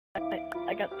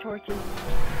got torches.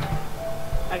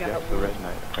 I got That's the red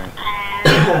knight, apparently.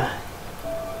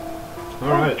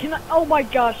 Alright. Oh my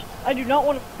gosh, I do not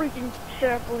want a freaking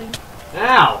sapling.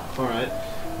 Ow! Alright.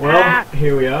 Well,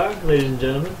 here we are, ladies and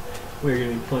gentlemen. We're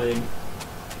going to be playing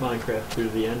Minecraft through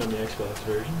the end on the Xbox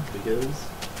version because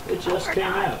it just came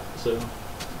out. So, there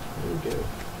we go.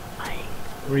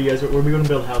 Where are we going to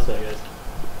build a house at, guys?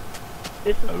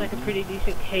 This is like a pretty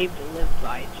decent cave to live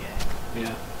by, Jack.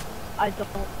 Yeah.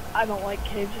 I don't like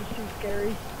caves, it's too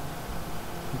scary.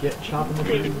 Get chopping the We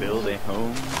tree. can build a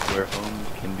home where homes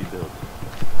can be built.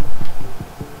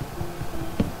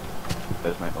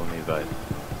 That's my only advice.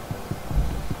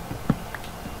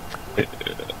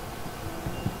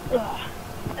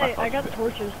 Hey, I got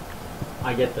torches.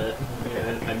 I get that.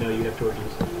 Yeah, I know you have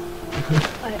torches.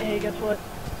 Hey, guess what?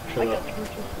 Shut I up. got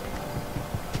torches.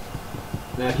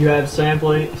 Now, if you have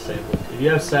saplings, if you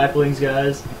have saplings,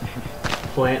 guys,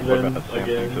 plant What them about saplings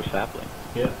again. of sapling?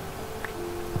 Yep.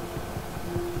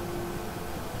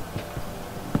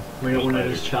 We don't want to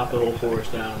just chop the whole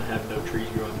forest down and have no trees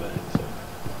growing back. So.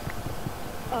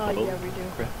 Yeah, we do.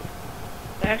 Crap.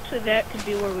 Actually, that could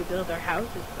be where we build our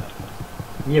houses,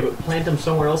 though. Yeah, but plant them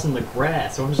somewhere else in the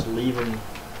grass. Don't just leave them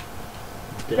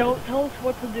dead. Don't tell us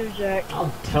what to do, Jack.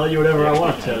 I'll tell you whatever I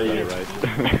want to tell you. You're right.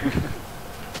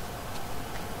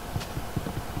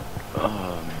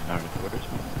 Oh man, our quarters.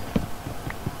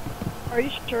 Are you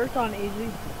sure it's on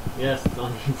easy? Yes, it's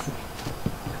on easy.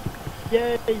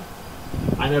 Yay!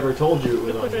 I never told you it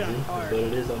was on Put it easy, on hard. but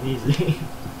it is on easy.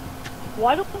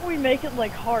 Why don't we make it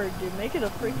like hard, dude? Make it a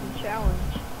freaking challenge.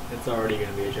 It's already going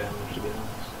to be a challenge, to be honest.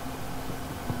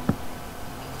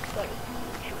 That is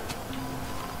true.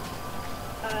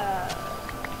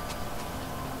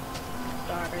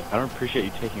 Sorry. I don't appreciate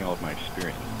you taking all of my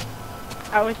experience.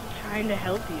 I was trying to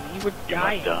help you. You were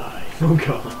dying. Die. Oh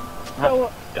god.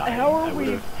 So, Dying. how are I would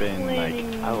we have been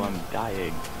planning... like, oh, I'm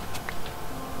dying.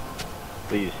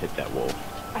 Please hit that wolf.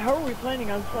 How are we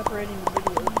planning on separating the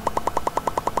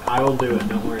videos? I will do it,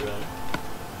 don't worry about it.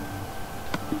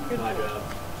 Good My job. job.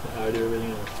 How I do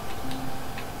everything else.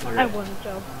 I Okay. have one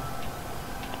job.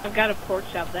 I've got a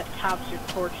porch out that tops your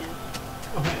torches.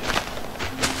 Okay.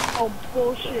 Oh,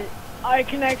 bullshit. I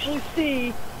can actually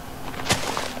see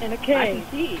in a cave.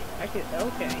 I can see.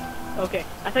 Okay. Okay.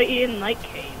 I thought you didn't like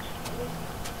caves.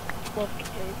 Love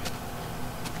caves.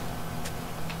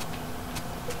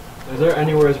 Is there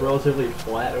anywhere that's relatively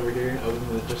flat over here other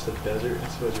than just the desert? I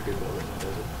suppose we could build it in the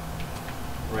desert.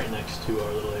 Right next to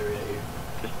our little area here.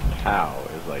 This cow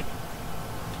is like...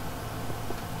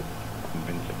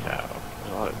 Convince a cow.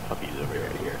 There's a lot of puppies over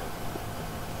here.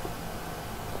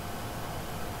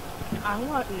 I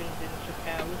want you to convince a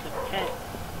cow with a pet.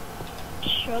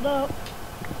 Shut up.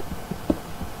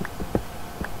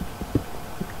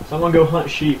 Someone go hunt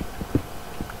sheep.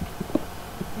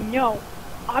 No.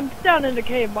 I'm down in the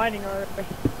cave mining already.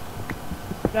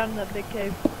 Down in that big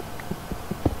cave.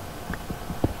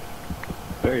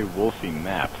 Very wolfy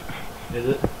map. Is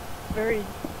it? Very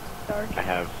dark. I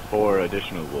have 4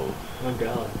 additional wolves. Oh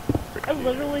god. I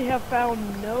literally have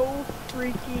found no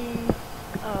freaking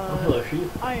Oh, hello sheep.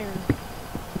 iron.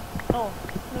 Oh,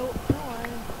 no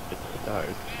iron. It's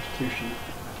stars. 2 sheep.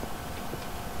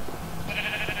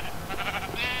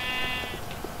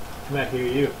 Come back here,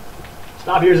 you.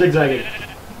 Stop here zigzagging.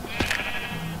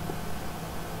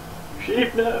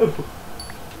 Sheep, no!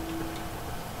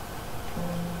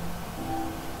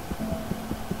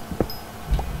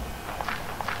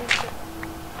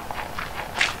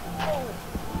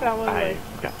 Found my way.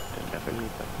 I got enough of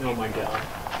these. Oh my god.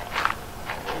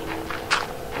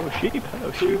 Oh, sheep.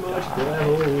 Oh, Too sheep. much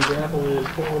gravel. Gravel is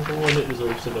horrible and it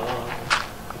deserves to die.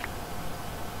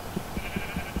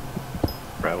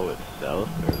 Gravel itself,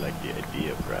 or like the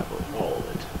idea of gravel? All of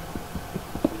it.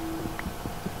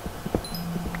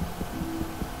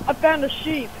 I found a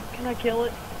sheep. Can I kill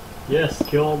it? Yes,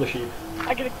 kill all the sheep.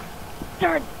 I gotta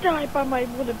die by my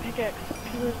wooden pickaxe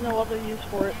because there's no other use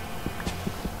for it.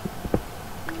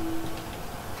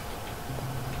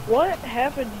 What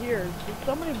happened here? Did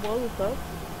somebody blow this up?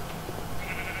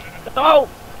 Oh!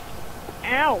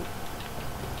 Ow!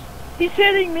 He's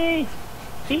hitting me!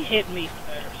 He hit me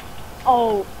first.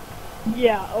 Oh,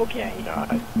 yeah, okay.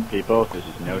 God, people, this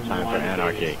is no time for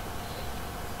anarchy.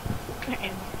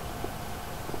 Hey,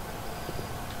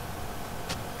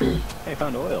 I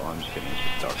found oil. I'm just kidding. It's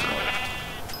just dark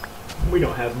oil. We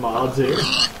don't have mods here.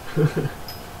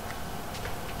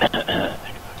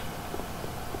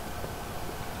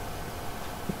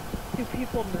 Do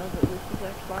people know that this is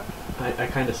Xbox? I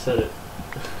kind of said it.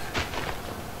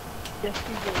 Yes,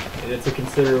 you do. And it's a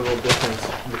considerable difference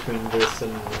between this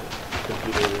and the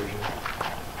computer version.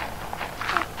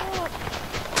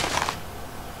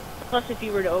 Plus, if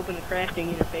you were to open the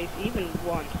crafting interface even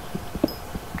once.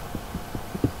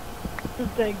 This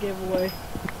is a giveaway.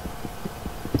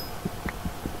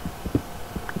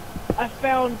 I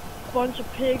found a bunch of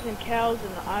pigs and cows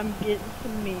and I'm getting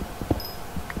some meat.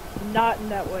 Not in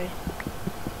that way.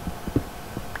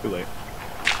 Too late.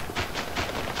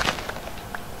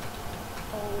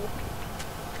 Oh.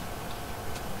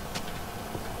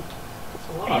 It's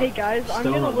a lot. Hey guys, I'm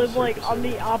Stone gonna on the live like surface on the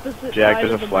area. opposite Jack, side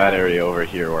there's of a the flat map. area over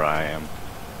here where I am.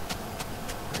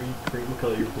 Are you green? What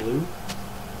color? You're blue?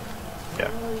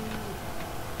 Yeah.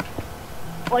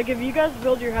 Like if you guys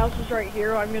build your houses right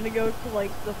here, I'm gonna go to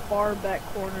like the far back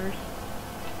corners.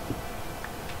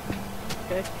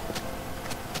 Okay.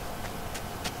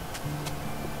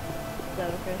 Is that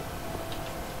okay?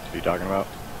 What are you talking about?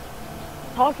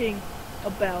 Talking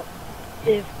about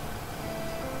if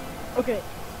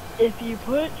you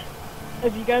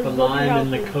guys The build your lime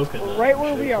and the houses coconut. right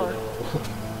where we shapes are, it all.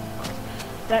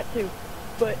 that too.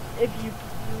 But if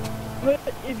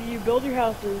you build your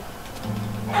houses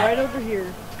right over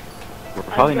here, We're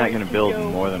probably not going going to to build go-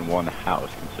 more than one house,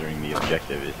 considering the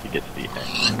objective is to get to the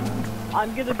end.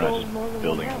 I'm gonna We're not build just more than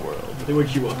building one a house. world. Do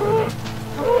what you want, bro.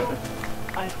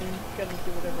 I'm gonna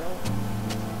do whatever else.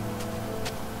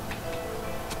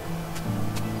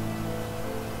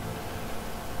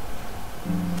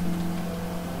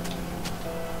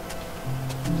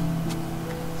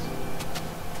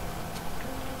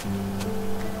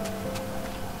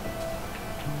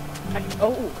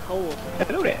 Oh, cold.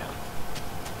 Hello there.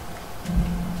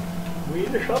 We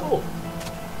need a shovel.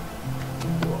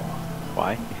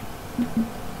 Why?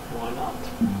 Why not?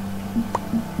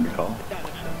 Good call.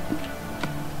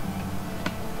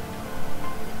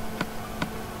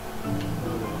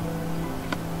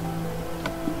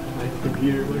 My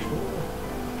computer wish more.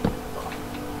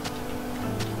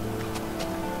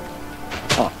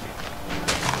 Oh.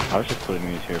 I was just putting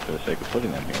these here for the sake of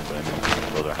putting them here, but I mean, we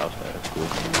can build our house there. That's cool.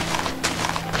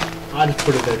 I just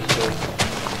put it there just so.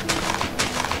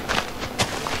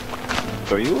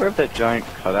 So are you aware of that giant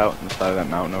cutout on the side of that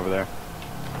mountain over there?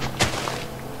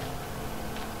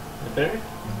 Right there?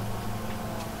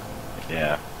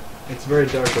 Yeah. It's very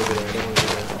dark over there. I don't want to do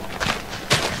that.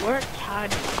 Where's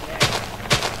Todd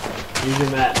there? Use your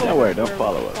map. Nowhere, don't Where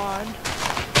follow we us. spawned.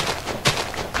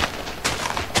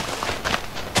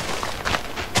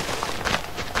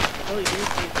 Oh, you do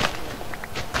see that.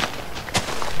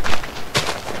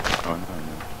 Oh, no,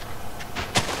 no.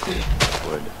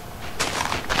 Wood.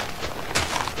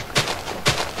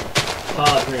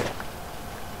 Todd, come here.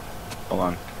 Hold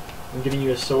on. I'm giving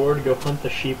you a sword. Go hunt the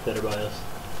sheep that are by us.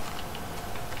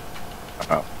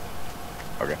 Oh.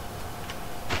 Okay.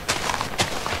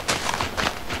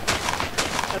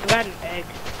 I've got an egg.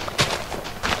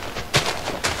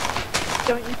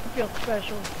 Don't you feel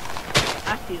special?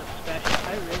 I feel special.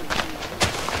 I really do.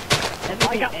 I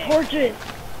Everything got egg. torches!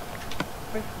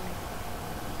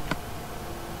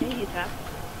 Hey, you tap.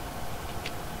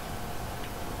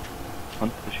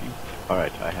 Hunt the sheep.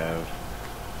 Alright, I have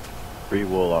 3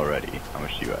 wool already. How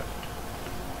much do you have?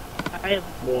 I have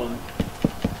 1.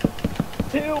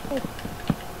 2!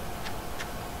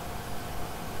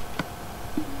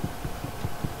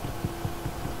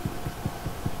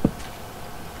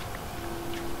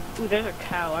 Ooh, there's a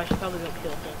cow. I should probably go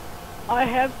kill him. I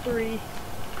have 3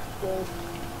 wolves.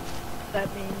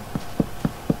 That means.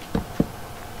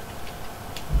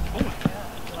 Oh my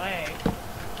god, lag.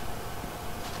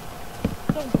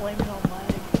 Don't blame it on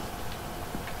lag.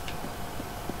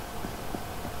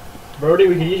 Brodie,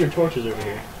 we can use your torches over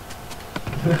here.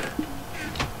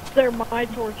 They're my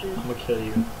torches. I'm gonna kill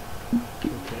you.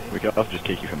 Okay. We could also just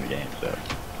kick you from the game, so.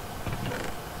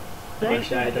 Thank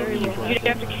Actually, I you don't very need much. one. You'd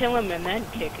have to kill him and then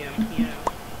kick him, you know.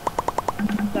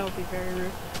 That would be very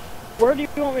rude. Where do you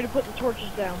want me to put the torches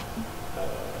down?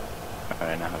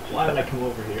 Alright, now have Why did I to come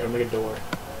over here? I'll make a door.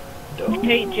 Door?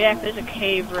 Hey, Jack, there's a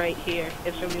cave right here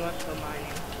if somebody wants to go mining.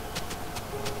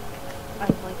 I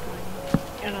like mining.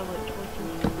 And I like torches.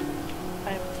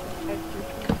 I have 3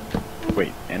 torches.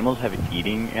 Wait, animals have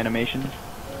eating animations?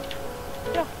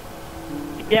 Yeah.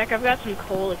 Jack, I've got some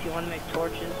coal if you want to make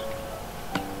torches.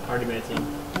 Already made some.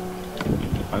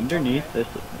 Underneath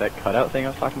that cutout thing I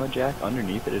was talking about, Jack,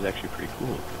 underneath it is actually pretty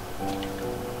cool.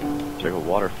 There's like a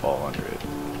waterfall under it.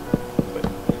 But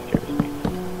it scares me.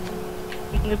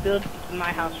 You can build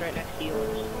my house right next to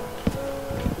yours.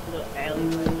 A little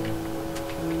alleyway.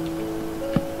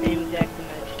 Same exact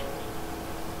dimensions.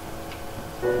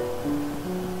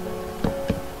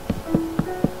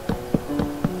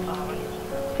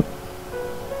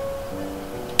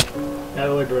 Out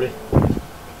of the way, Brodie.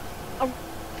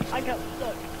 I got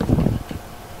stuck.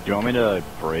 Do you want me to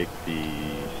break the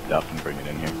stuff and bring it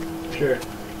in here? Sure.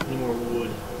 Any more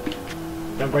wood.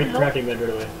 Don't break the crafting bench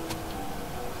right away.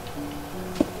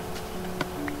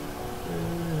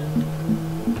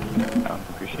 I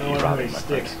appreciate No, you I don't have robbing any my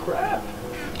sticks. friend. Crap!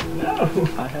 No!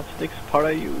 I have sticks, part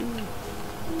of you.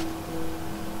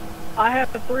 I have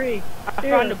 3. I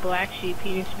found a black sheep.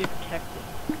 He needs to be protected.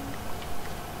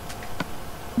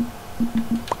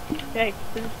 Hey,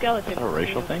 there's a skeleton. Is that a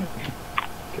racial thing?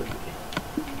 Could be.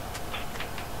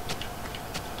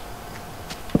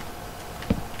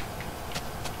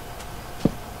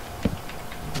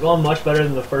 It's going much better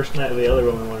than the first night of the other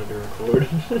one we wanted to record.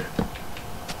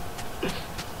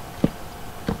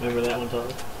 Remember that one,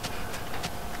 Todd?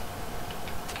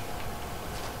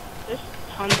 There's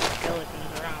tons of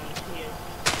skeletons around here.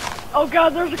 Oh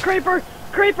god, there's a creeper!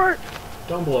 Creeper!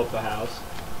 Don't blow up the house.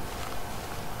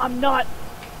 I'm not.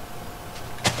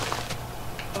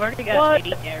 I've already got What?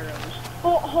 8 arrows.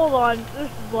 Oh, hold on. This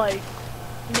is like...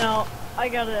 No, I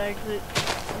gotta exit.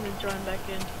 I'm gonna join back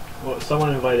in. Well,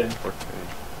 someone invite him. Okay.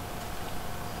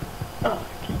 Oh.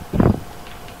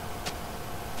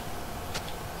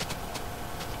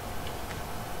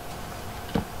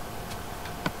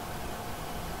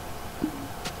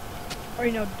 Or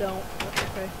you know, don't. That's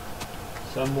okay.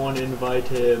 Someone invite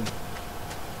him.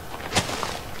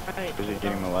 Alright. Busy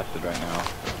getting molested right now.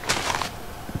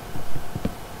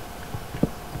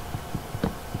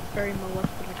 Very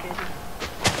molestificated.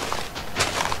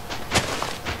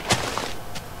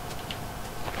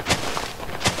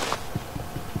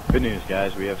 Good news,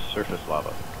 guys. We have surface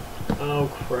lava. Oh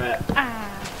crap.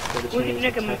 Ah. Gotta We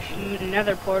change can make the texture.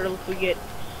 another portal if we get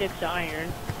 6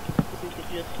 iron. We could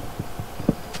just...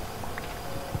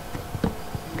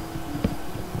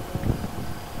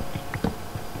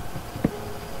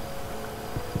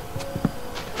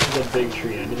 This is a big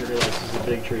tree. I didn't realize this was a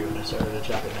big tree when I started to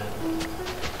chop it down.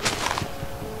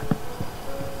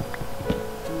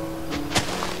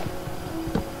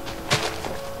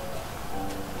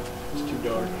 It's too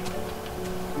dark.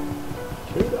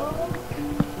 Too dark!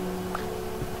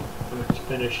 I'm gonna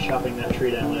finish chopping that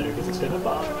tree down later because it's gonna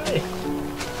bother me.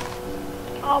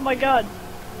 Oh my god.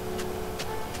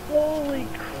 Holy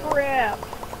crap.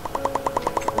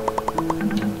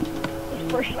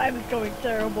 This first time is going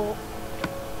terrible.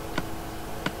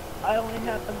 I only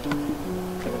have 2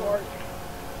 hearts.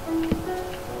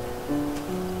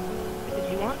 If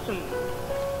you want some...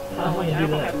 How No, do wait, you I do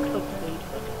don't that? have cooked meat.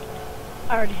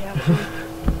 I already have 2.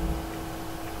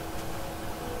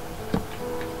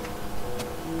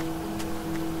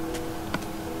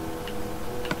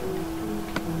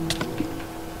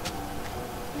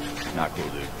 Not cool,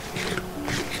 dude.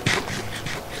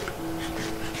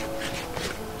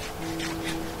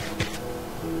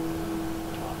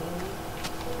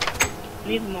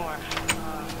 Need more.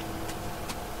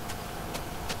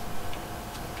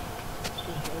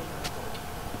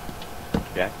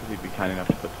 Jack, would you be kind enough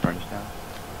to put the furnace down?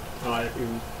 Oh, I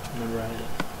even remember I had it.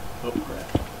 Oh crap.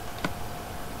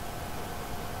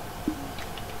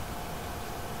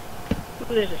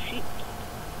 Ooh, there's a sheep.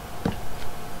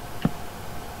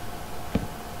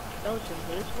 Skeleton,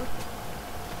 but it's worth it.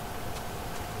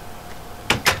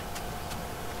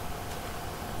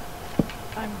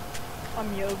 I'm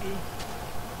Yogi.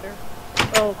 There.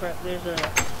 Oh crap, there's a...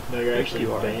 No, you're actually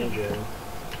you are. Banjo.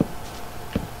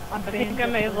 I'm I think I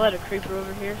may have let a creeper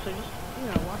over here, so just, you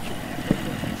know, watch it.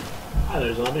 Hi,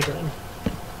 there's a zombie friend.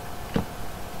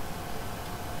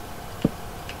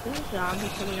 There's a zombie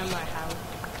coming on my house.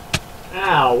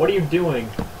 Ow, what are you doing?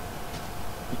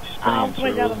 He's Oh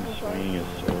spinning my God, in I'm circles so and sorry. swinging his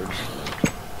sword.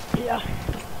 Yeah.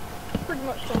 Pretty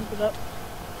much sums it up.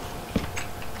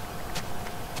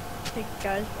 Hey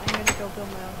guys, I'm gonna go build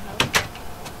my own house.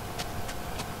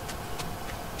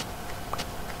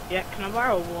 Yeah, can I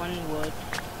borrow 1 wood?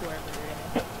 Wherever it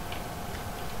is.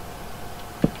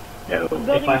 Yeah, I'm If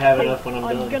building I have a enough when I'm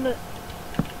done. gonna...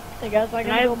 Hey guys, I'm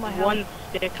Can I gonna build have my house 1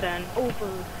 stick then? over...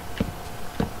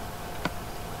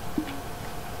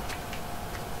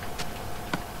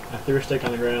 I threw a stick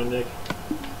on the ground, Nick. I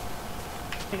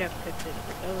think I picked it.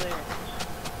 Oh, there it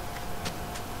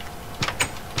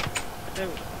is. There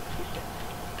we go. 2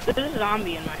 sticks. There's a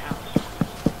zombie in my house.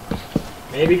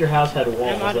 Maybe if your house had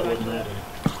walls, I'm out that of wouldn't my- matter.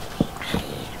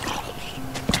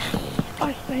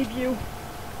 I saved you.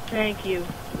 Thank you.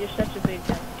 You're such a big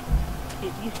guy.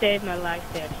 You saved my life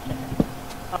there, sir.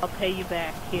 I'll pay you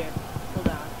back. Here. Hold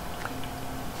on.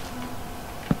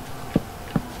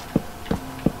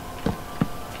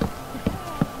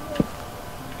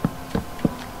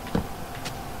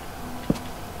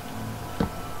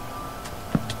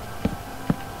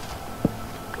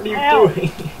 What are you Ow. doing?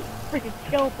 Freaking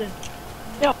skeleton.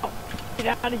 No.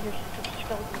 Get out of here,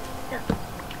 skeleton. Here.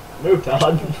 Move,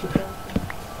 Todd.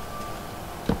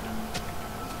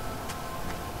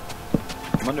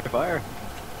 I'm under fire.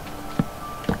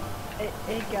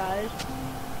 Hey guys,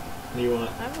 What do you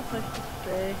want? I have a place to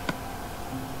stay.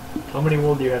 How many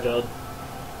wool do you have, Todd?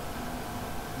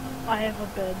 I have a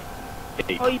bed.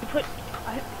 8. Oh, you put.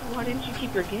 Why didn't you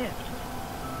keep your gift?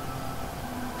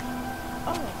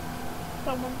 Oh,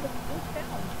 someone put this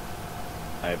down.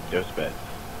 I have just beds.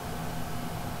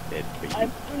 Bed for you. I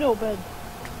have no bed.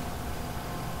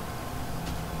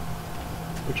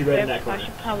 Put your bed in that I corner.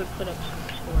 should probably put up some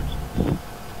storage.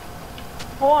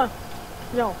 Hold on.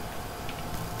 No.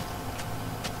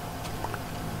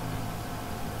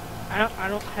 I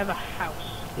don't have a house.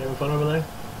 You having fun over there?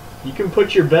 You can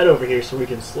put your bed over here so we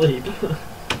can sleep.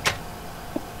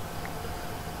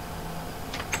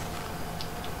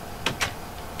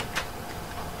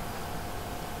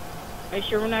 Are you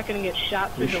sure we're not gonna get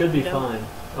shot through You the should be window? fine.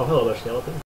 Oh, hello there, skeleton.